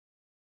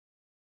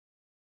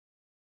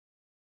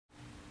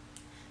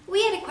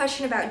We had a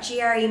question about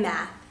GRE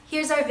math.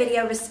 Here's our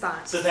video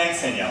response. So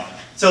thanks, Danielle.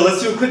 So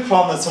let's do a quick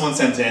problem that someone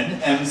sent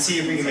in and see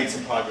if we can make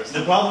some progress.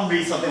 The problem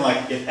reads something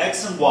like, if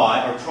x and y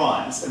are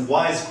primes and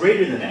y is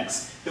greater than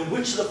x, then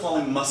which of the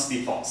following must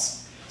be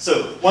false?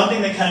 So one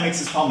thing that kind of makes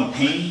this problem a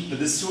pain, but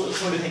this sort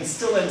of thing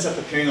still ends up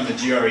appearing on the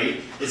GRE,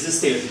 is this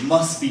statement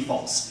must be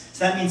false.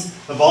 So that means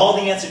of all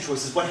the answer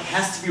choices, what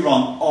has to be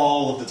wrong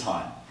all of the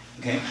time?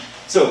 Okay?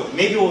 So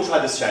maybe we'll try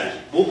this strategy.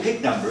 We'll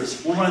pick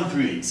numbers, we'll run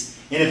through these.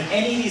 And if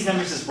any of these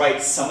numbers is right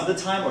some of the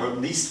time, or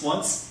at least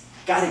once,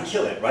 gotta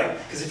kill it, right?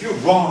 Because if you're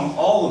wrong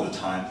all of the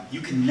time,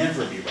 you can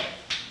never be right.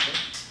 Okay?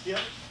 Yeah.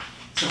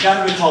 So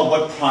gotta recall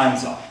what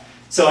primes are.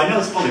 So I know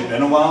it's probably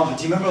been a while, but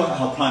do you remember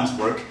how primes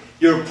work?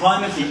 You're a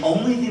prime if the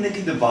only thing that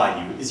can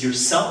divide you is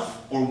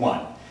yourself or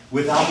 1,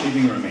 without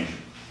leaving a remainder.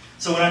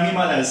 So what I mean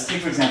by that is,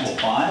 take for example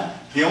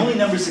 5. The only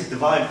numbers that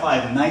divide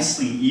 5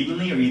 nicely and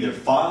evenly are either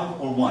 5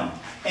 or 1.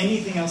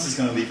 Anything else is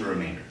going to leave a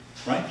remainder,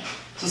 right?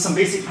 So some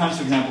basic primes,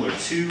 for example, are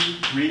 2,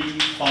 3,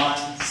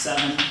 5,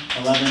 7,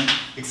 11,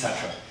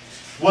 etc.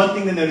 One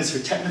thing to notice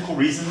for technical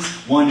reasons,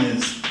 1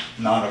 is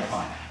not a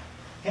prime.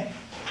 Okay?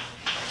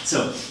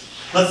 So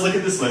let's look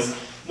at this list.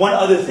 One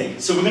other thing,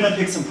 so we're going to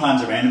pick some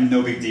primes at random,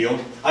 no big deal.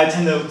 I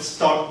tend to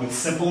start with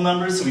simple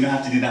numbers so we don't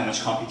have to do that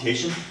much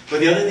computation. But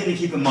the other thing to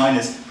keep in mind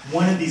is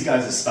one of these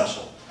guys is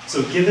special.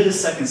 So give it a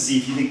second, see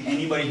if you think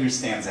anybody here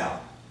stands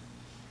out.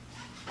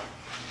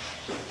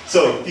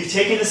 So if you've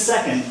taken a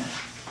second,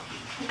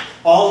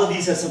 all of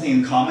these have something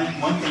in common.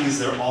 One thing is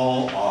they're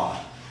all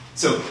odd.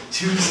 So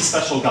 2 is a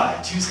special guy.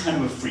 2 is kind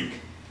of a freak.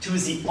 2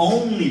 is the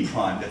only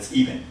prime that's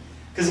even.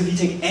 Because if you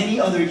take any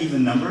other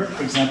even number,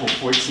 for example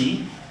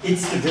 14,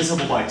 it's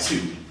divisible by 2.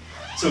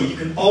 So you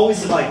can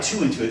always divide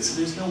 2 into it, so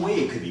there's no way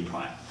it could be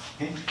prime.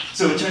 Okay?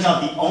 So it turns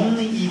out the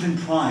only even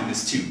prime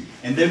is 2.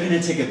 And they're going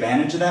to take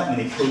advantage of that when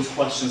they pose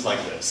questions like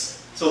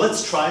this. So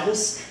let's try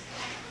this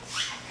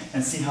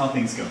and see how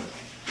things go.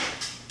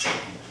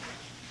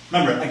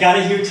 Remember, I got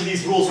to adhere to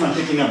these rules when I'm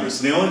picking numbers.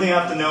 So the only thing I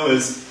have to know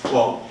is,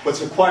 well, what's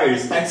required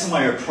is x and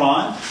y are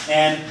prime,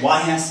 and y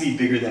has to be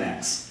bigger than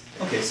x.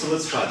 Okay, so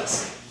let's try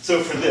this.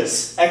 So for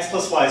this, x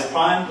plus y is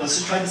prime. Let's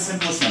just try the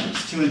simplest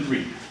numbers, 2 and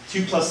 3.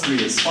 2 plus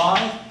 3 is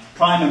 5.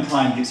 Prime and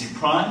prime gives you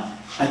prime.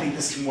 I think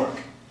this can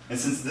work. And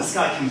since this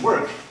guy can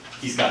work,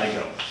 he's got to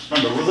go.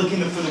 Remember, we're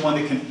looking for the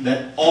one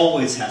that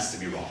always has to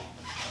be wrong.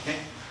 Okay?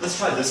 Let's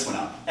try this one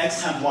out.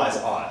 X times y is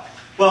odd.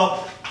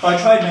 Well, if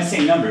I tried my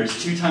same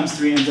numbers, 2 times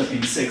 3 ends up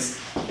being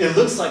 6, it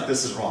looks like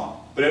this is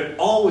wrong. But it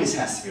always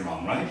has to be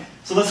wrong, right?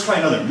 So let's try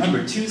another.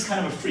 Remember, 2 is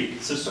kind of a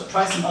freak. So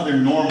try some other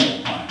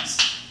normal primes.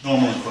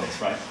 Normal in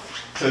quotes, right?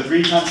 So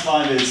 3 times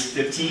 5 is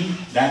 15.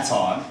 That's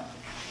odd.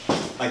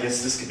 I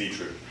guess this could be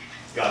true.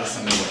 Got us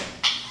in the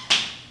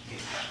way.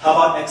 How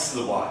about x to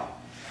the y?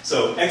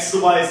 So x to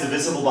the y is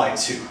divisible by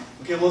 2.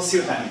 Okay, well, let's see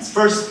what that means.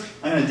 First,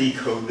 I'm going to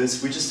decode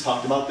this. We just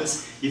talked about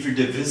this. If you're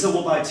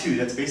divisible by 2,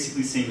 that's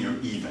basically saying you're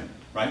even,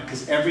 right?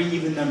 Because every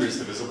even number is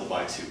divisible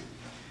by 2.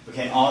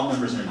 Okay, odd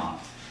numbers are not.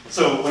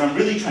 So what I'm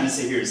really trying to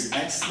say here is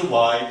x to the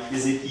y,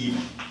 is it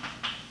even?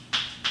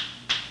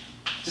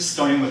 Just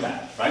starting with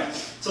that, right?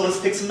 So let's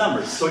pick some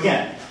numbers. So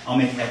again, I'll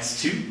make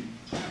x 2,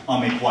 I'll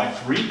make y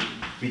 3,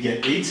 we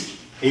get 8.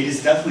 8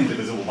 is definitely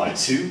divisible by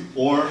 2,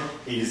 or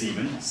 8 is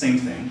even, same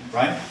thing,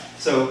 right?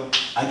 So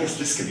I guess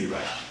this could be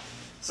right.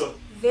 So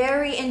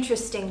very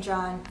interesting,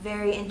 John.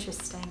 Very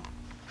interesting.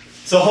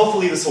 So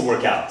hopefully this will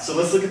work out. So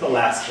let's look at the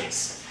last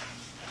case.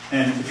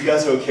 And if you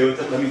guys are okay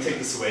with it, let me take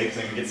this away because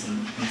I can get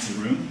need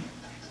some room.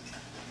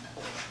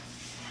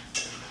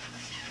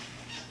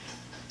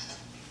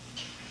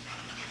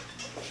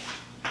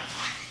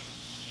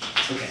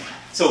 Okay,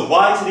 so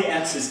y to the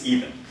x is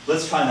even.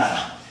 Let's try that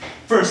out.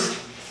 First,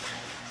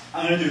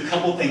 I'm going to do a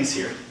couple things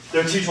here.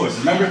 There are 2 choices.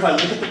 Remember, if I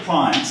look at the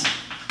primes,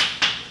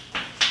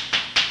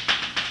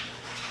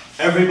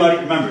 everybody,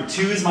 remember,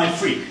 2 is my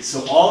freak.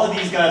 So all of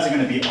these guys are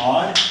going to be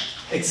odd,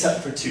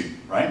 except for 2,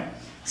 right?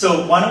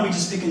 So why don't we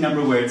just pick a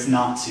number where it's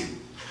not 2?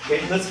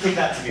 Okay, let's pick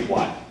that to be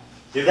y.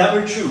 If that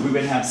were true, we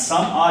would have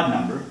some odd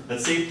number,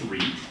 let's say 3,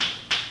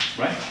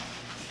 right?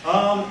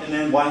 And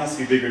then y has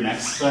to be bigger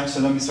next. So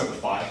actually, let me start with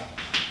 5.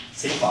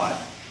 Say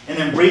 5. And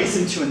then raise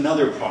into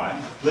another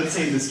prime. Let's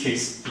say in this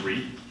case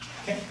 3.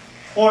 Okay?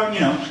 Or, you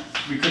know,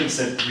 we could have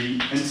said 3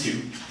 and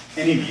 2.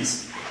 Any of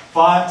these.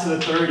 5 to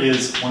the third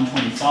is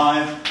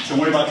 125. Don't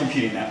worry about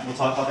computing that. We'll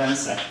talk about that in a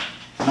sec.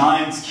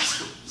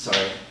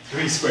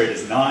 3 squared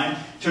is 9.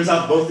 Turns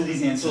out both of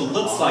these answers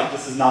looks like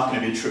this is not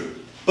going to be true.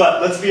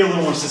 But let's be a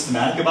little more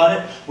systematic about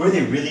it. What are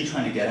they really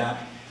trying to get at?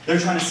 They're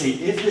trying to say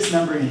if this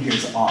number in here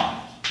is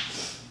odd,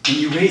 and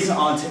you raise an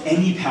odd to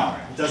any power,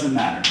 it doesn't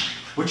matter.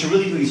 What you're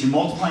really doing is you're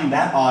multiplying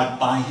that odd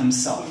by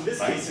himself. In this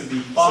case, it would be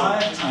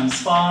 5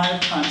 times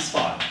 5 times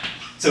 5.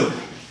 So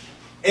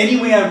any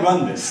way I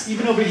run this,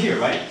 even over here,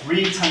 right?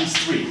 3 times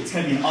 3. It's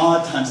going to be an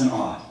odd times an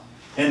odd.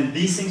 And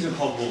these things are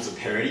called rules of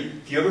parity.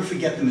 If you ever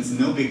forget them, it's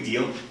no big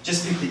deal.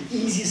 Just pick the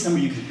easiest number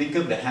you can think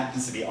of that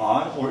happens to be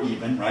odd or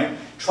even, right?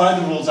 Try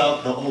the rules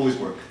out, they'll always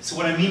work. So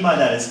what I mean by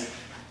that is,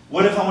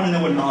 what if I want to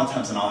know what an odd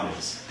times an odd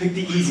is? Pick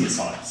the easiest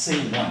odd, say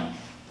 1.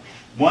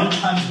 1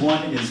 times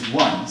 1 is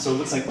 1, so it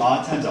looks like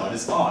odd times odd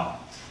is odd.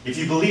 If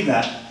you believe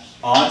that,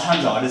 odd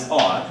times odd is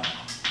odd,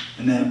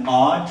 and then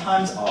odd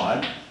times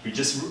odd, we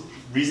just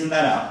reason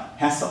that out,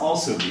 has to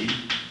also be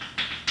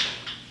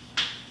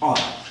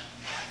odd.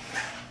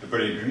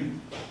 Everybody agree?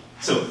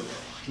 So,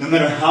 no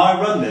matter how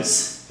I run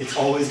this, it's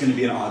always going to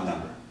be an odd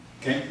number.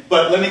 Okay?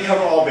 But let me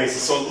cover all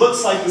bases. So it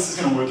looks like this is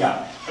going to work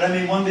out. But I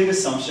made one big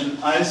assumption.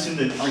 I assumed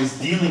that I was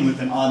dealing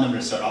with an odd number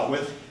to start out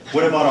with.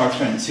 What about our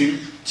friend 2?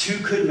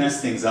 2 could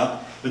mess things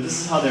up, but this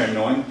is how they're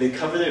annoying. They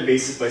cover their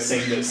bases by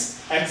saying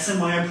this. X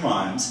and y are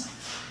primes.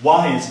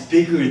 Y is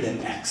bigger than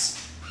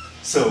x.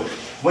 So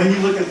when you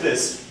look at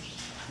this,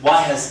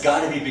 y has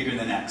got to be bigger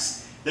than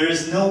x. There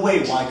is no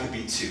way y could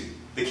be 2.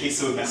 The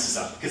case that would mess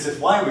us up. Because if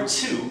y were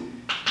 2,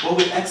 what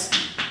would x be?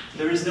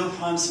 There is no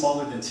prime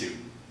smaller than 2.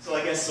 So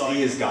I guess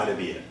D has got to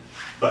be it.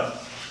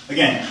 But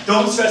again,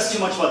 don't stress too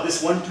much about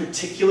this one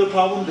particular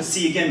problem, but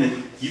see again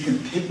that you can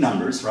pick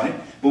numbers, right?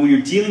 But when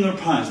you're dealing with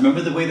primes,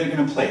 remember the way they're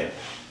going to play it.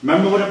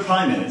 Remember what a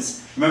prime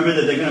is. Remember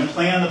that they're going to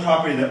play on the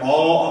property that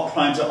all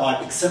primes are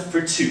odd except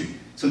for 2.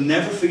 So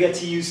never forget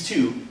to use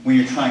 2 when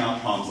you're trying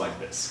out problems like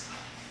this.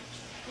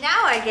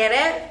 Now I get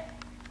it.